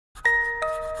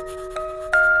Hi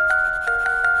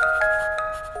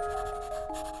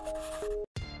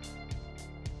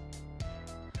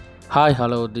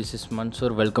hello this is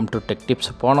Mansoor. Welcome to tech tips.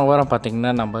 போன வாரம்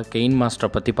பார்த்திங்கன்னா நம்ம கெயின் மாஸ்டரை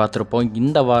பற்றி பார்த்துருப்போம்.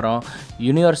 இந்த வாரம்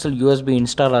யூனிவர்சல் யூஎஸ்பி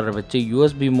இன்ஸ்டாலரை வச்சு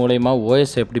யூஎஸ்பி மூலயமா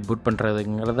ஓஎஸ் எப்படி பூட்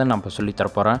பண்ணுறதுங்கிறத நம்ம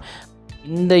சொல்லித்தரப்போகிறேன்.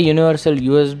 இந்த யூனிவர்சல்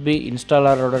யூஎஸ்பி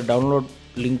இன்ஸ்டாலரோட டவுன்லோட்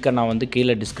லிங்க்கை நான் வந்து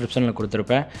கீழே டிஸ்கிரிப்ஷனில்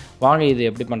கொடுத்துருப்பேன். வாங்க இது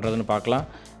எப்படி பண்ணுறதுன்னு பார்க்கலாம்.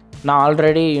 நான்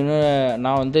ஆல்ரெடி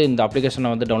நான் வந்து இந்த அப்ளிகேஷனை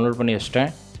வந்து டவுன்லோட் பண்ணி வச்சிட்டேன்.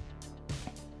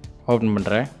 ஓப்பன்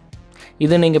பண்ணுறேன்.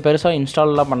 இது நீங்கள் பெருசாக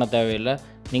இன்ஸ்டால்லாம் பண்ண தேவையில்லை.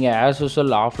 நீங்கள் ஆஸ்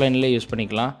யூஸ்வல் ஆஃப்லைன்லேயே யூஸ்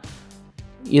பண்ணிக்கலாம்.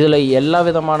 இதில் எல்லா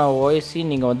விதமான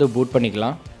ஓஎஸையும் நீங்கள் வந்து பூட்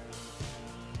பண்ணிக்கலாம்.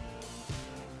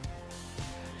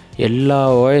 எல்லா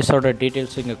ஓஎஸோட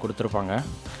டீட்டெயில்ஸும் இங்கே கொடுத்துருப்பாங்க.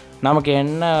 நமக்கு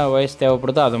என்ன ஓஎஸ்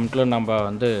தேவைப்படுதோ அதை மட்டும் நம்ம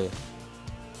வந்து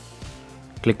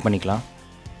கிளிக் பண்ணிக்கலாம்.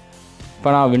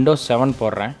 இப்போ நான் விண்டோஸ் 7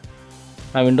 போடுறேன்.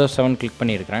 நான் விண்டோஸ் 7 கிளிக்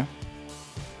பண்ணியிருக்கிறேன்.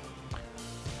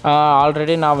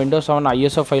 ஆல்ரெடி நான் விண்டோஸ் 7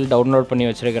 ஐஎஸ்ஓ ஃபைல் டவுன்லோட் பண்ணி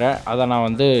வச்சுருக்கிறேன். அதை நான்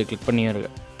வந்து கிளிக்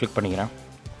பண்ணிக்கிறேன்.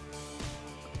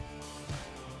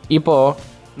 இப்போது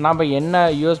நாம் என்ன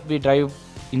யூஎஸ்பி ட்ரைவ்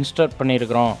இன்ஸ்டால்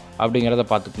பண்ணியிருக்கிறோம் அப்படிங்கிறத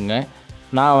பார்த்துக்குங்க.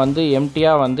 நான் வந்து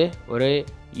எம்டியாக வந்து ஒரு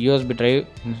யூஎஸ்பி ட்ரைவ்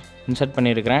இன்சர்ட்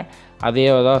பண்ணியிருக்கிறேன். அதே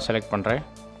தான் செலக்ட் பண்ணுறேன்.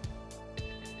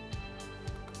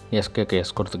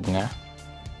 எஸ் கொடுத்துக்குங்க.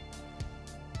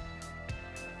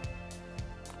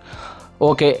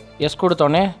 ஓகே, எஸ்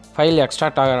கொடுத்தோடனே ஃபைல்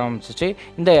எக்ஸ்ட்ராக்ட் ஆக ஆரம்பிச்சிச்சு.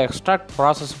 இந்த எக்ஸ்ட்ராக்ட்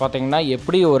ப்ராசஸ் பார்த்திங்கன்னா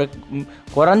எப்படி ஒரு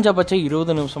குறைஞ்சபட்சம்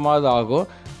 20 நிமிஷமாவது ஆகும்.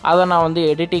 அதை நான் வந்து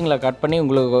எடிட்டிங்கில் கட் பண்ணி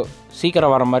உங்களுக்கு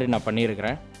சீக்கிரம் வர மாதிரி நான்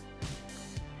பண்ணியிருக்கிறேன்.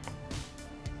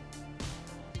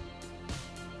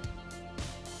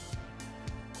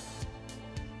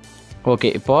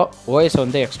 ஓகே, இப்போது ஓஎஸ்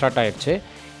வந்து எக்ஸ்ட்ராக்ட் ஆகிடுச்சு.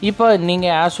 இப்போ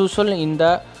நீங்கள் ஆஸ் யூஸ்வல் இந்த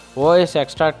ஓஎஸ்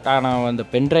எக்ஸ்ட்ராக்ட் ஆன அந்த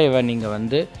பென்ட்ரைவை நீங்கள்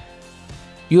வந்து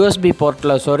யூஎஸ்பி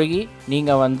போர்ட்டில் சொருகி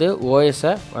நீங்கள் வந்து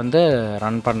ஓஎஸை வந்து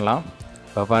ரன் பண்ணலாம்.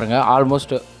 இப்போ பாருங்கள்,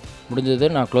 ஆல்மோஸ்ட் முடிஞ்சது.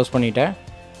 நான் க்ளோஸ்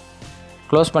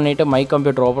பண்ணிவிட்டு மை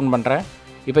கம்ப்யூட்டர் ஓப்பன் பண்ணுறேன்.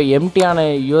 இப்போ எம்டியான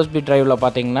யூஎஸ்பி ட்ரைவில்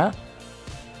பார்த்தீங்கன்னா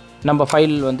நம்ம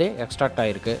ஃபைல் வந்து எக்ஸ்ட்ராக்ட்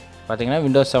ஆகிருக்கு. பார்த்தீங்கன்னா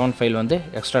விண்டோஸ் 7 ஃபைல் வந்து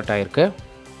எக்ஸ்ட்ராக்ட் ஆகிருக்கு.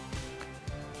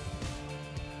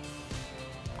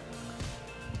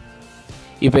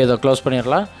 இப்போ இதை க்ளோஸ்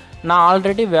பண்ணிடலாம். நான்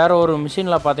ஆல்ரெடி வேறு ஒரு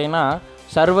மிஷினில் பார்த்தீங்கன்னா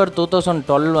சர்வர்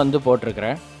 2012 வந்து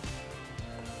போட்டிருக்கிறேன்.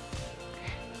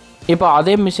 இப்போ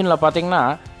அதே மிஷினில் பார்த்தீங்கன்னா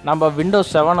நம்ம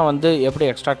விண்டோஸ் 7 வந்து எப்படி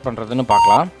எக்ஸ்ட்ராக்ட் பண்ணுறதுன்னு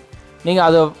பார்க்கலாம். நீங்கள்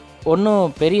அது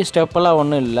ஒன்றும் பெரிய ஸ்டெப்பெல்லாம்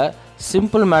ஒன்றும் இல்லை,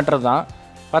 சிம்பிள் மேட்ரு தான்.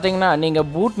 பார்த்தீங்கன்னா நீங்கள்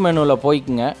பூட் மெனுவில்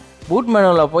போய்க்குங்க. பூட்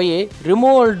மெனுவில் போய்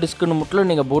ரிமூவல் டிஸ்க்குன்னு மட்டும்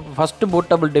நீங்கள் ஃபஸ்ட்டு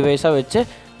bootable டிவைஸாக வச்சு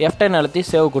F10 அழுத்தி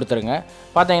சேவ் கொடுத்துருங்க.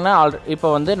 பார்த்தீங்கன்னா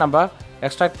இப்போ வந்து நம்ம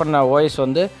எக்ஸ்ட்ராக்ட் பண்ண ஓஎஸ்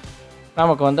வந்து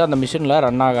நமக்கு வந்து அந்த மிஷினில்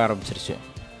ரன் ஆக ஆரம்பிச்சிருச்சு.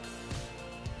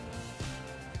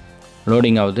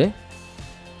 லோடிங் ஆகுது.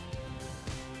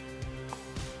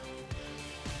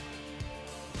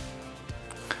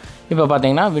 இப்போ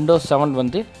பார்த்தீங்கன்னா விண்டோஸ் 7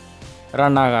 வந்து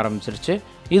ரன் ஆக ஆரம்பிச்சிருச்சு.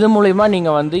 இது மூலிமா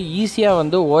நீங்கள் வந்து ஈஸியாக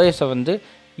வந்து ஓஎஸை வந்து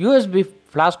யூஎஸ்பி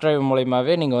ஃப்ளாஷ் ட்ரைவ்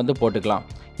மூலிமாவே நீங்கள் வந்து போட்டுக்கலாம்.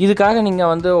 இதுக்காக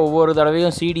நீங்கள் வந்து ஒவ்வொரு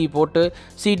தடவையும் சிடி போட்டு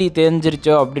சிடி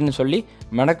தெரிஞ்சிருச்சோ அப்படின்னு சொல்லி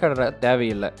மெனக்கடுற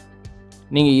தேவையில்லை.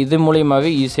 நீங்கள் இது மூலிமாவே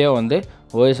ஈஸியாக வந்து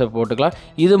ஓஎஸை போட்டுக்கலாம்.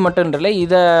 இது மட்டும் இல்லை,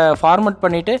 இதை ஃபார்மேட்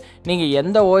பண்ணிவிட்டு நீங்கள்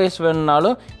எந்த ஓஎஸ்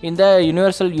வேணுனாலும் இந்த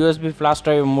யூனிவர்சல் யூஎஸ்பி ஃப்ளாஷ்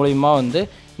ட்ரைவ் மூலிமா வந்து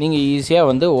நீங்கள் ஈஸியாக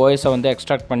வந்து ஓஎஸை வந்து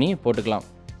எக்ஸ்ட்ராக்ட் பண்ணி போட்டுக்கலாம்.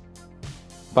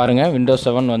 பாருங்கள், விண்டோஸ்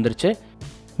 7 வந்துருச்சு.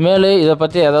 மேலும் இதை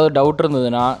பற்றி ஏதாவது டவுட்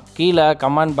இருந்ததுன்னா கீழே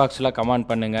கமெண்ட் பாக்ஸில் கமெண்ட்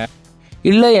பண்ணுங்கள்.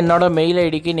 இல்லை என்னோடய மெயில்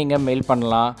ஐடிக்கு நீங்கள் மெயில்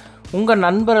பண்ணலாம். உங்கள்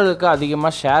நண்பர்களுக்கு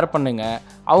அதிகமாக ஷேர் பண்ணுங்கள்.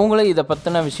 அவங்களும் இதை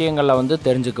பற்றின விஷயங்களில் வந்து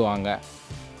தெரிஞ்சுக்குவாங்க.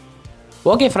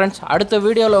 ஓகே ஃப்ரெண்ட்ஸ், அடுத்த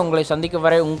வீடியோவில் உங்களை சந்திக்கும்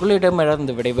வரை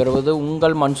உங்களிடமிருந்து விடைபெறுவது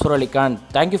உங்கள் மன்சூர் அலிகான்.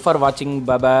 தேங்க்யூ ஃபார் வாட்சிங்.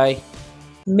 பாய்.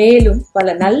 மேலும்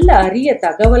பல நல்ல அரிய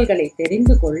தகவல்களை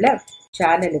தெரிந்து கொள்ள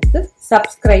சேனலுக்கு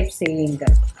சப்ஸ்கிரைப்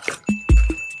செய்யுங்கள்.